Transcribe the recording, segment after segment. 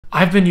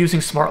I've been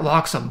using smart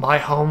locks on my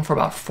home for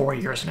about 4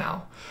 years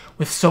now.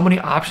 With so many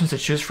options to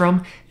choose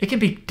from, it can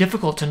be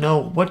difficult to know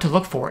what to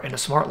look for in a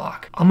smart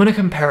lock. I'm going to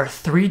compare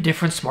 3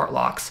 different smart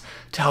locks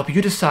to help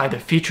you decide the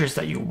features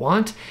that you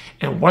want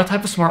and what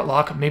type of smart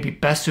lock may be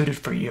best suited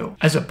for you.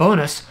 As a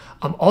bonus,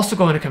 I'm also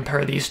going to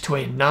compare these to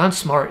a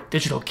non-smart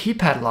digital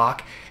keypad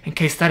lock in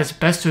case that is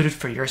best suited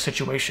for your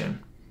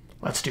situation.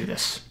 Let's do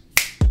this.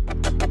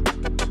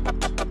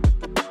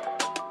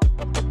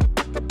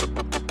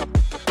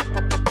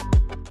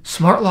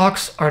 Smart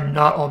locks are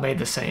not all made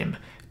the same.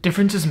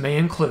 Differences may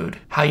include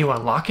how you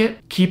unlock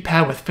it,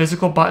 keypad with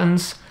physical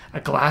buttons, a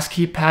glass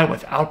keypad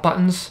without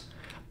buttons,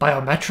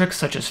 biometrics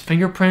such as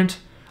fingerprint,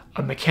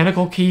 a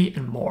mechanical key,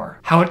 and more.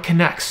 How it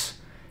connects.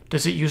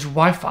 Does it use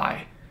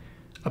Wi-Fi,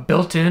 a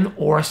built-in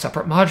or a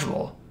separate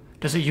module?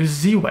 Does it use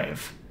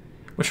Z-Wave,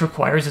 which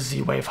requires a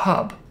Z-Wave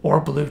hub,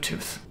 or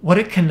Bluetooth? What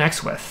it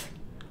connects with.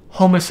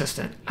 Home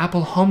Assistant,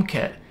 Apple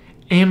HomeKit,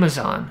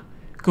 Amazon,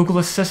 Google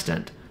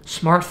Assistant,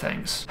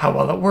 SmartThings, how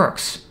well it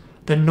works,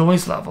 the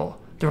noise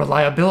level, the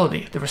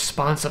reliability, the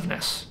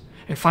responsiveness,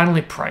 and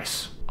finally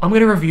price. I'm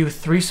going to review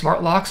 3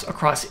 smart locks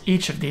across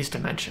each of these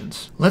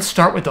dimensions. Let's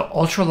start with the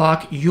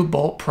UltraLock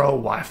U-Bolt Pro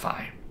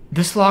Wi-Fi.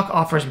 This lock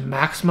offers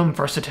maximum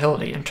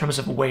versatility in terms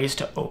of ways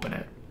to open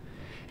it.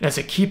 It has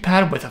a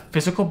keypad with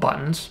physical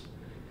buttons,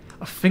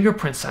 a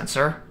fingerprint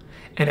sensor,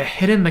 and a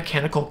hidden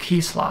mechanical key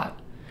slot.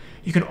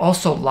 You can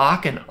also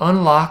lock and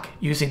unlock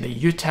using the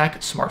UTech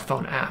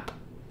smartphone app.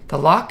 The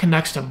lock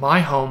connects to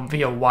my home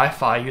via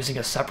Wi-Fi using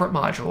a separate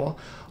module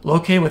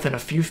located within a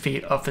few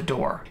feet of the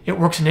door. It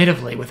works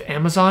natively with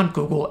Amazon,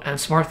 Google, and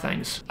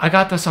SmartThings. I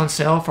got this on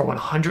sale for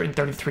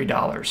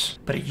 $133,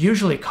 but it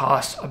usually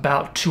costs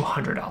about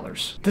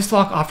 $200. This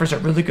lock offers a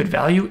really good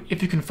value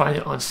if you can find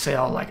it on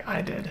sale like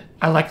I did.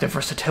 I like the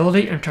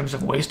versatility in terms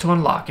of ways to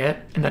unlock it,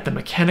 and that the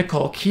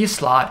mechanical key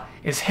slot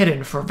is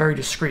hidden for a very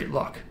discreet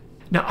look.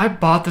 Now, I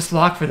bought this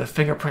lock for the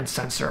fingerprint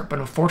sensor, but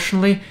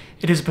unfortunately,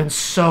 it has been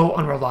so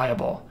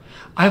unreliable.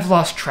 I've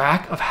lost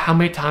track of how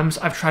many times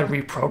I've tried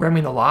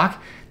reprogramming the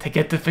lock to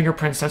get the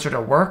fingerprint sensor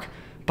to work,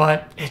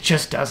 but it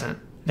just doesn't.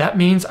 That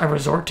means I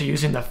resort to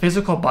using the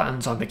physical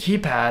buttons on the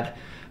keypad,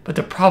 but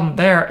the problem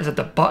there is that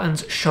the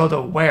buttons show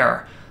the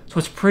wear, so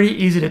it's pretty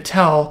easy to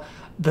tell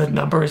the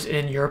numbers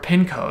in your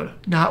PIN code,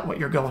 not what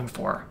you're going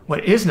for.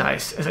 What is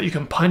nice is that you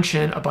can punch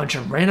in a bunch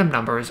of random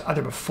numbers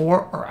either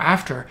before or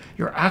after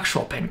your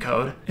actual PIN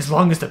code. As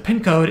long as the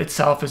PIN code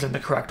itself is in the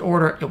correct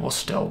order, it will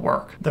still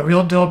work. The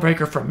real deal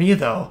breaker for me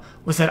though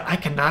was that I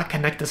cannot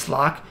connect this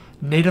lock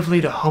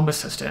natively to Home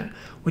Assistant,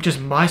 which is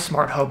my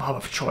smart home hub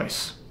of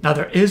choice. Now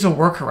there is a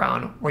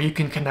workaround where you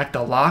can connect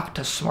the lock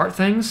to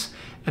SmartThings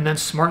and then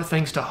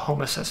SmartThings to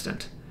Home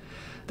Assistant.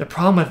 The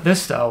problem with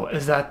this though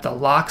is that the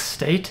lock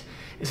state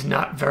is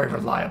not very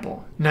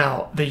reliable.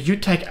 Now, the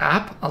UTech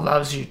app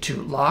allows you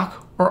to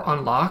lock or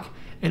unlock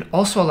and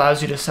also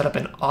allows you to set up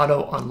an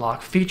auto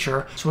unlock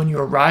feature, so when you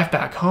arrive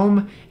back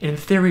home, it in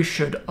theory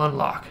should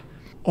unlock.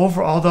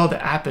 Overall though,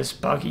 the app is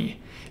buggy.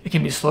 It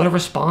can be slow to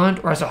respond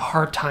or has a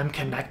hard time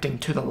connecting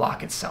to the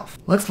lock itself.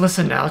 Let's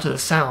listen now to the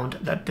sound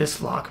that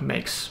this lock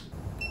makes.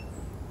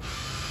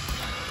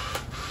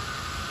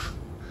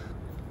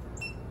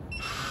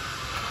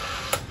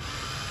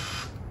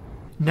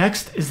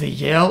 Next is the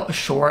Yale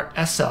Assure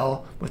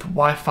SL with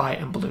Wi-Fi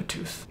and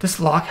Bluetooth.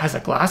 This lock has a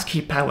glass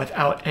keypad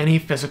without any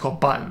physical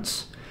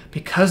buttons.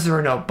 Because there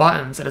are no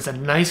buttons, it has a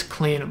nice,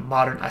 clean,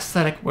 modern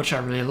aesthetic, which I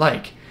really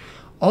like.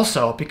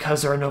 Also,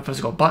 because there are no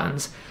physical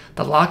buttons,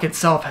 the lock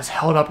itself has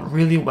held up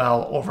really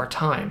well over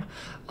time.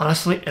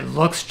 Honestly, it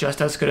looks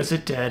just as good as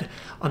it did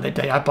on the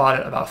day I bought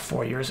it about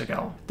 4 years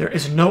ago. There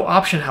is no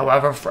option,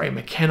 however, for a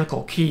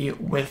mechanical key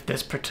with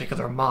this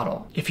particular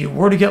model. If you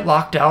were to get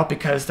locked out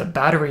because the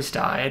batteries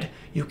died,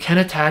 you can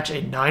attach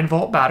a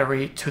 9-volt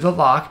battery to the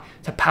lock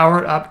to power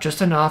it up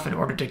just enough in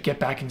order to get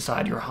back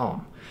inside your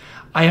home.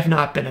 I have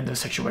not been in this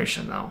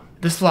situation though.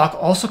 This lock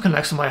also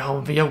connects to my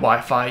home via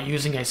Wi-Fi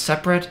using a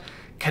separate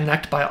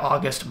Connect by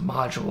August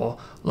module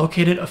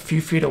located a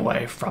few feet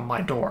away from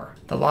my door.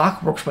 The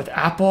lock works with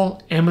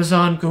Apple,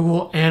 Amazon,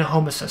 Google, and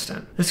Home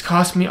Assistant. This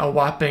cost me a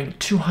whopping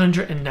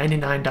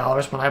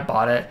 $299 when I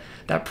bought it.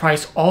 That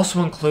price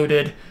also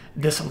included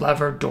this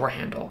lever door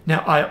handle.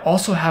 Now, I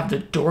also have the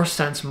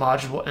DoorSense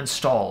module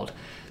installed.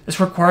 This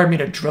required me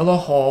to drill a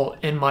hole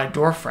in my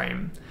door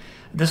frame.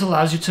 This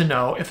allows you to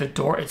know if the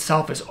door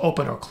itself is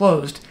open or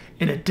closed,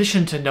 in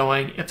addition to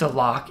knowing if the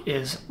lock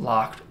is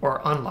locked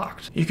or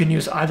unlocked. You can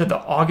use either the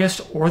August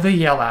or the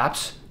Yale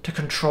apps to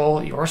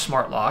control your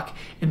smart lock,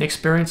 and the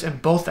experience in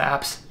both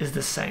apps is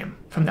the same.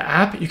 From the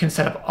app, you can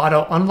set up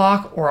auto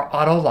unlock or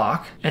auto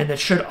lock, and it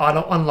should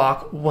auto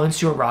unlock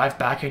once you arrive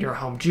back in your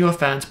home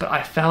geofence, but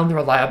I found the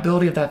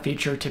reliability of that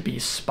feature to be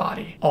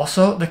spotty.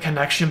 Also, the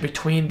connection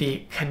between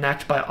the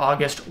Connect by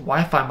August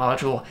Wi-Fi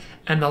module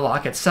and the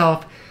lock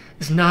itself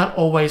is not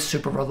always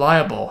super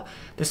reliable.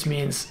 This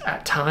means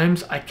at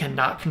times I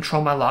cannot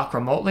control my lock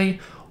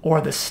remotely,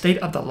 or the state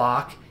of the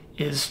lock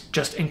is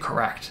just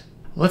incorrect.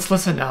 Let's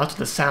listen now to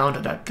the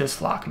sound that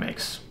this lock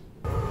makes.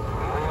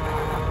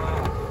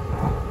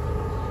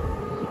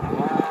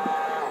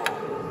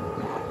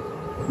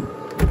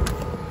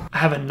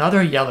 have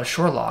another Yale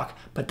Assure lock,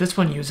 but this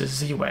one uses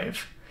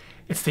Z-Wave.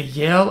 It's the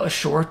Yale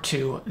Assure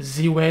 2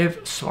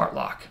 Z-Wave Smart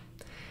Lock.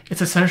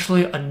 It's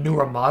essentially a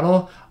newer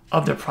model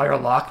of the prior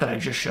lock that I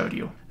just showed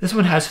you. This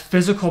one has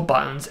physical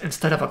buttons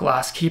instead of a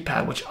glass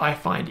keypad, which I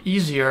find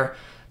easier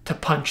to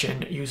punch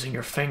in using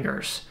your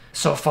fingers.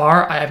 So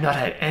far, I have not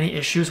had any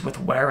issues with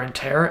wear and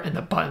tear in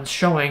the buttons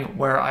showing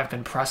where I've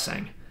been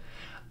pressing.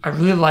 I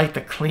really like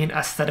the clean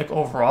aesthetic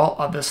overall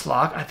of this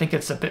lock. I think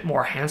it's a bit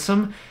more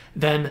handsome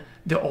than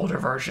the older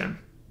version.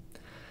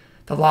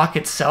 The lock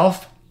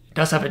itself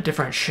does have a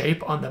different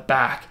shape on the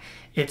back.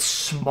 It's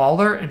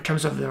smaller in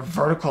terms of the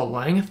vertical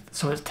length,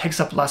 so it takes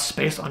up less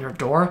space on your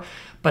door,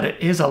 but it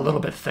is a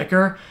little bit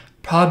thicker,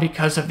 probably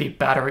because of the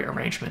battery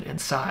arrangement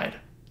inside.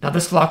 Now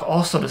this lock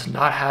also does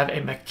not have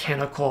a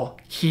mechanical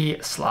key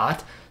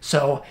slot,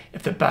 so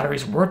if the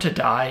batteries were to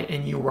die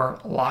and you were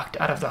locked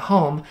out of the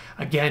home,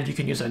 again, you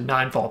can use a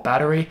 9-volt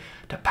battery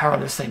to power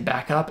this thing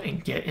back up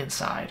and get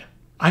inside.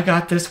 I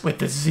got this with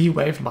the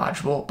Z-Wave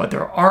module, but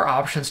there are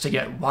options to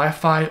get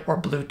Wi-Fi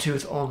or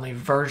Bluetooth only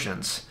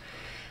versions.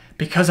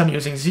 Because I'm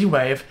using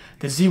Z-Wave,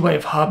 the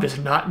Z-Wave hub does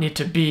not need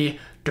to be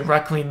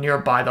directly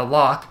nearby the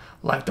lock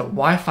like the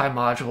Wi-Fi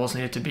modules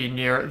needed to be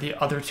near the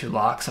other two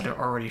locks that I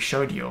already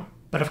showed you.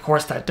 But of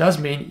course that does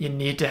mean you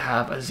need to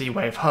have a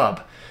Z-Wave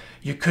hub.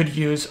 You could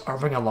use a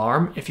Ring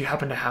alarm if you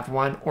happen to have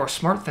one, or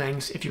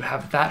SmartThings if you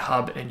have that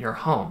hub in your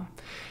home.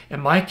 In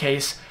my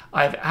case,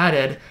 I've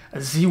added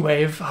a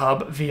Z-Wave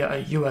hub via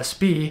a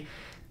USB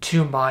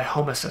to my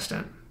Home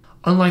Assistant.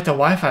 Unlike the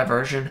Wi-Fi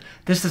version,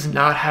 this does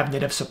not have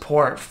native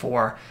support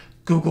for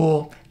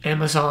Google,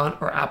 Amazon,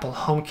 or Apple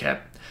HomeKit.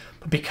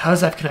 But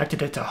because I've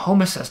connected it to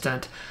Home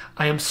Assistant,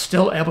 I am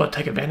still able to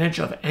take advantage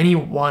of any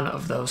one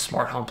of those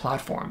smart home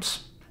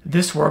platforms.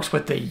 This works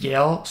with the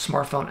Yale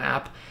smartphone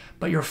app,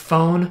 but your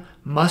phone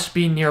must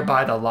be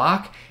nearby the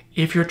lock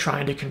if you're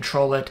trying to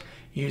control it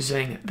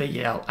using the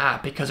Yale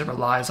app, because it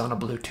relies on a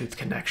Bluetooth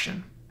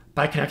connection.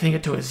 By connecting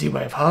it to a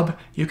Z-Wave hub,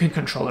 you can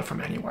control it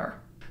from anywhere.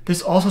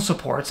 This also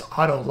supports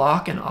auto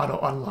lock and auto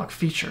unlock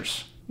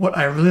features. What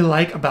I really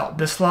like about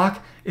this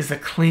lock is the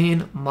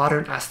clean,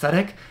 modern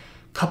aesthetic,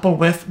 coupled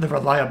with the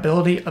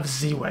reliability of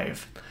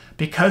Z-Wave.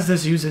 Because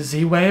this uses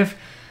Z-Wave,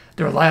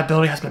 the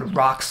reliability has been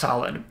rock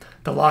solid.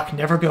 The lock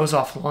never goes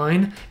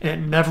offline,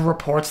 and it never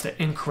reports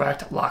the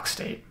incorrect lock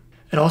state.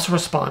 It also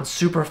responds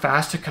super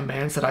fast to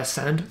commands that I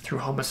send through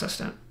Home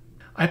Assistant.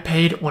 I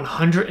paid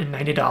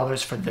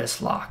 $190 for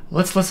this lock.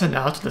 Let's listen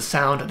now to the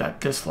sound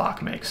that this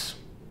lock makes.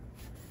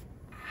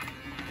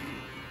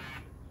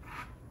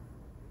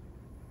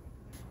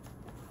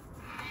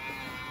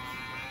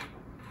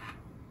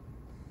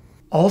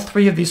 All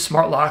three of these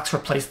smart locks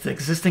replaced the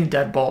existing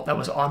deadbolt that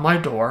was on my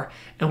door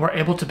and were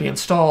able to be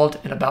installed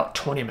in about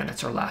 20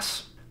 minutes or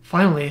less.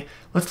 Finally,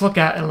 let's look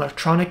at an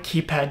electronic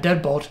keypad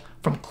deadbolt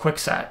from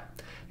Kwikset.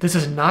 This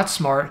is not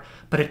smart,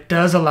 but it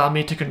does allow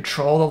me to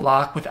control the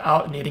lock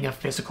without needing a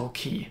physical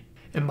key.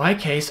 In my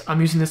case,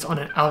 I'm using this on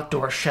an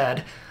outdoor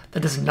shed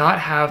that does not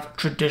have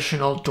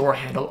traditional door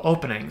handle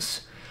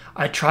openings.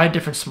 I tried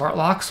different smart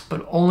locks,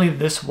 but only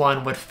this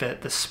one would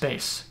fit the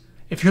space.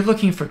 If you're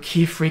looking for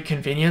key-free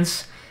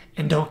convenience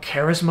and don't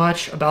care as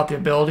much about the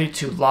ability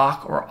to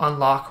lock or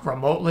unlock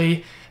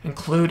remotely,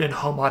 include in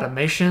home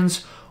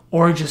automations,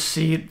 or just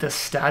see the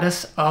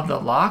status of the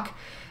lock,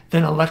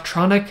 then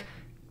electronic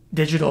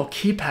digital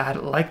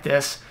keypad like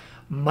this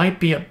might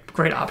be a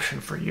great option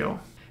for you.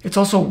 It's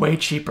also way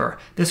cheaper.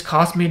 This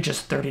cost me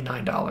just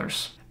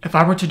 $39. If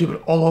I were to do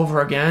it all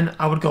over again,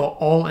 I would go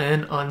all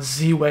in on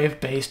Z-Wave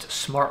based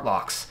smart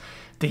locks.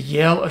 The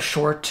Yale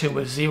Assure 2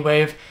 with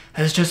Z-Wave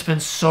has just been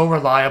so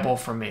reliable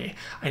for me.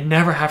 I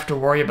never have to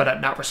worry about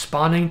it not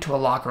responding to a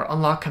lock or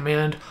unlock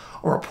command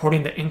or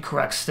reporting the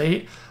incorrect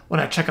state when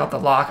I check out the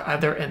lock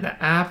either in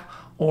the app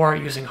or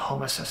using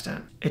Home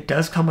Assistant. It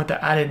does come with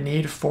the added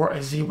need for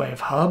a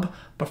Z-Wave hub,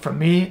 but for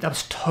me, that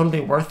was totally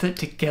worth it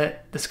to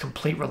get this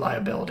complete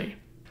reliability.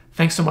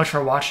 Thanks so much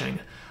for watching.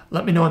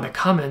 Let me know in the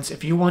comments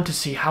if you want to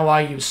see how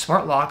I use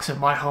smart locks in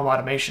my home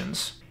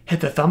automations. Hit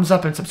the thumbs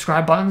up and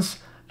subscribe buttons,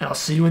 and I'll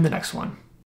see you in the next one.